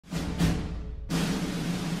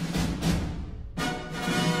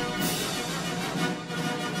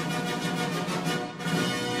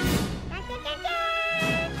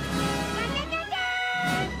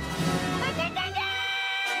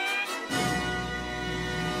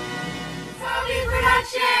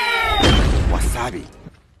Action! Wasabi.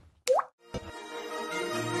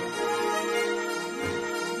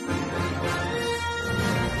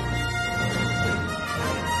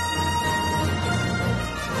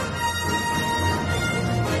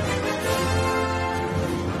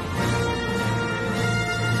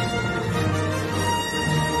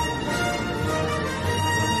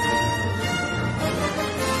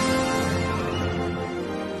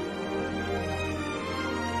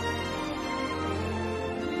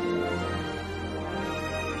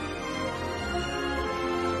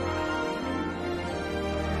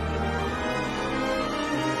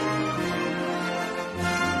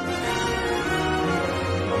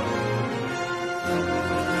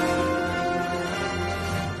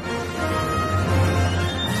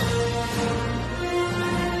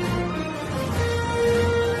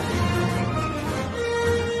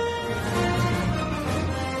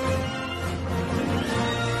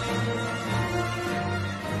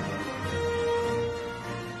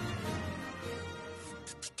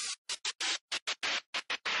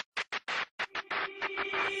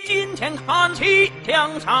金钱看齐，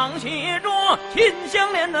墙上写着秦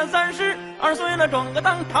香莲的32岁了，装个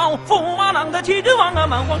当朝驸马郎的齐君王啊，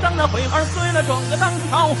满皇上的会2岁了，装个当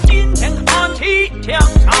朝。金钱看齐，墙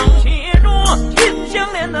上写着秦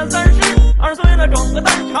香莲的32岁了，装个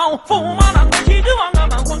当朝驸马郎的齐君王啊，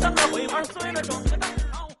满皇上的会2岁了，装个当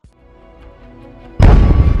朝。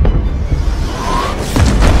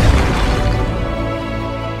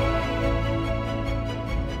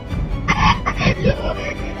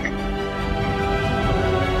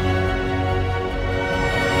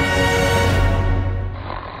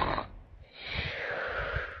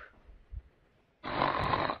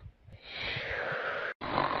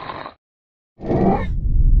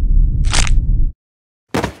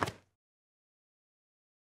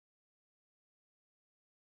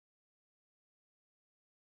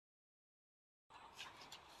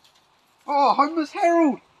Oh, homeless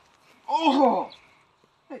Harold! Oh,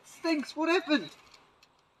 that stinks. What happened?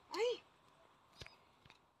 Hey,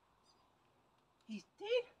 he's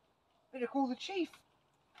dead. Better call the chief.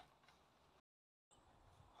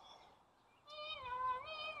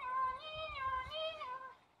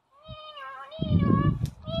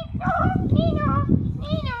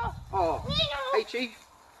 Oh, hey chief.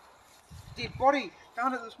 Dead body.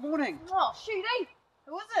 Found it this morning. Oh, shoot, eh?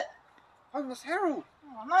 Who is it? Homeless Harold.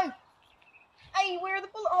 Oh, no. Hey, where are the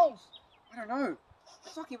bullet holes? I don't know.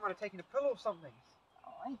 It's like he might have taken a pill or something.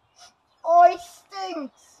 Oh, oh, he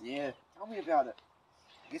stinks. Yeah, tell me about it.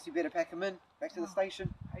 I guess you better pack him in. Back to the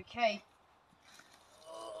station. Okay.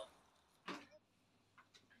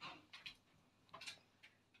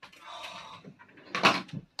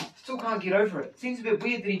 Still can't get over it. Seems a bit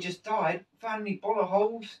weird that he just died. Found any bullet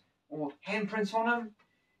holes or handprints on him?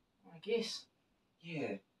 I guess.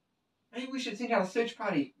 Yeah. Maybe we should send out a search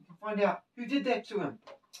party and find out who did that to him.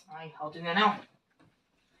 Aye, I'll do that now.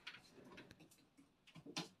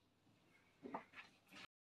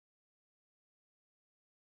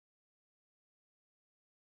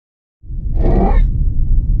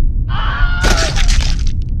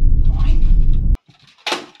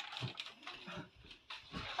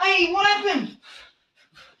 Hey, what happened?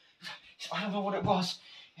 I don't know what it was.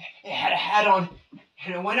 It had a hat on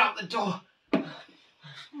and it went out the door.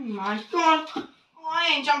 Oh my god.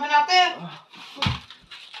 I ain't jumping out there.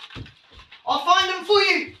 I'll find them for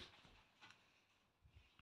you.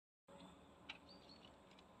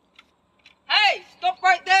 Hey, stop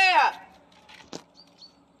right there.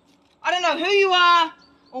 I don't know who you are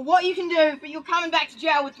or what you can do, but you're coming back to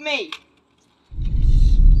jail with me.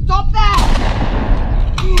 Stop that!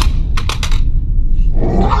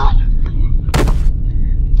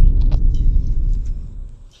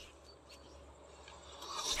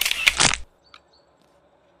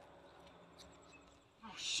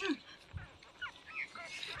 Shoot!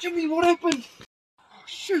 Jimmy, what happened? Oh,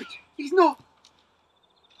 shoot! He's not!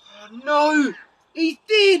 Oh no! He's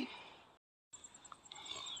dead!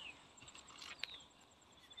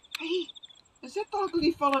 Hey, is that the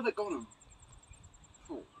ugly fella that got him?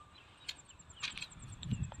 Oh.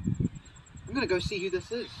 I'm gonna go see who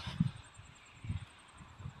this is.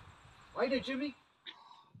 Later, Jimmy.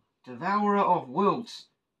 Devourer of worlds.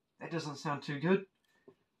 That doesn't sound too good.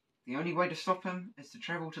 The only way to stop him is to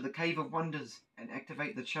travel to the Cave of Wonders and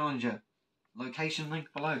activate the Challenger. Location link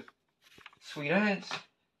below. Sweet as.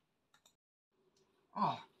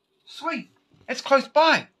 Oh, sweet. It's close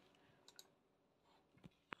by.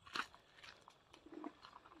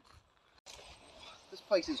 This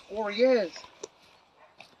place is hoary as.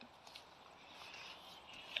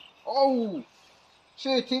 Oh,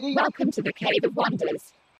 sure, Teddy. Welcome to the Cave of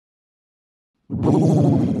Wonders.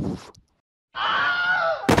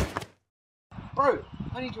 Bro,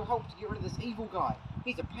 I need your help to get rid of this evil guy.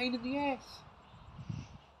 He's a pain in the ass.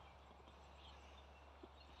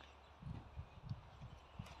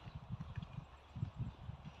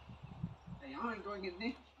 Hey, I ain't going in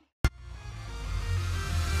there.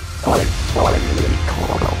 I finally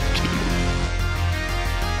caught up to you.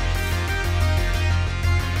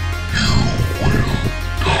 You will die.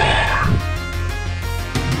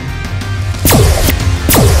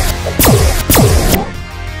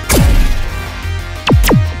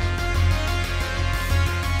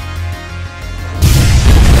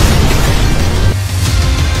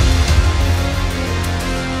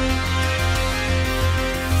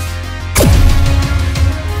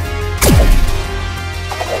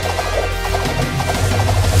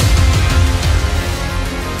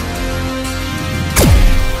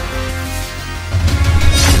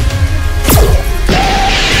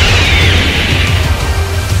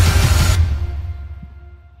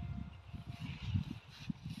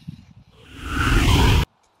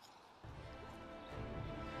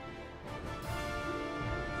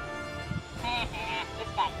 This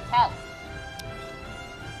guy's toast.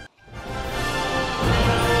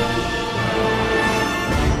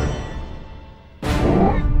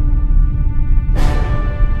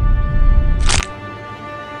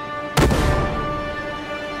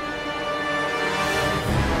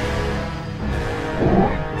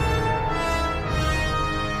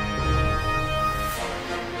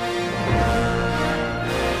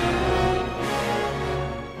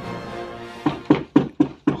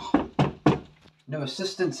 No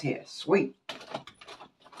assistance here. Sweet.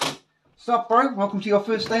 Sup, bro? Welcome to your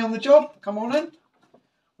first day on the job. Come on in.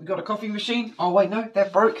 We got a coffee machine. Oh, wait, no,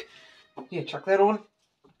 that broke. Here, chuck that on.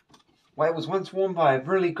 Well, it was once worn by a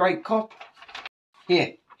really great cop.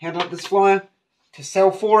 Here, hand up this flyer to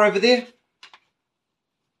cell 4 over there.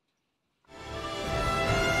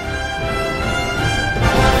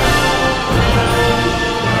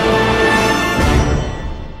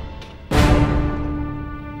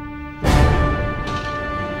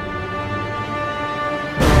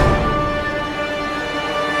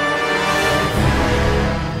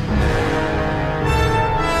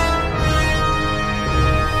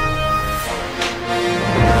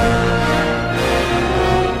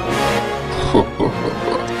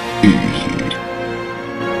 Easy.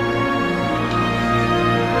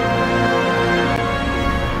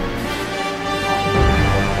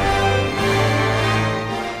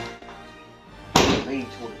 Lean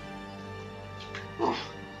toward it. Oh,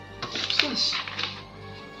 what's this?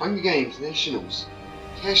 Hunger Games Nationals.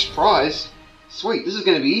 Cash prize? Sweet, this is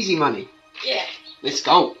going to be easy money. Yeah. Let's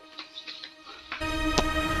go.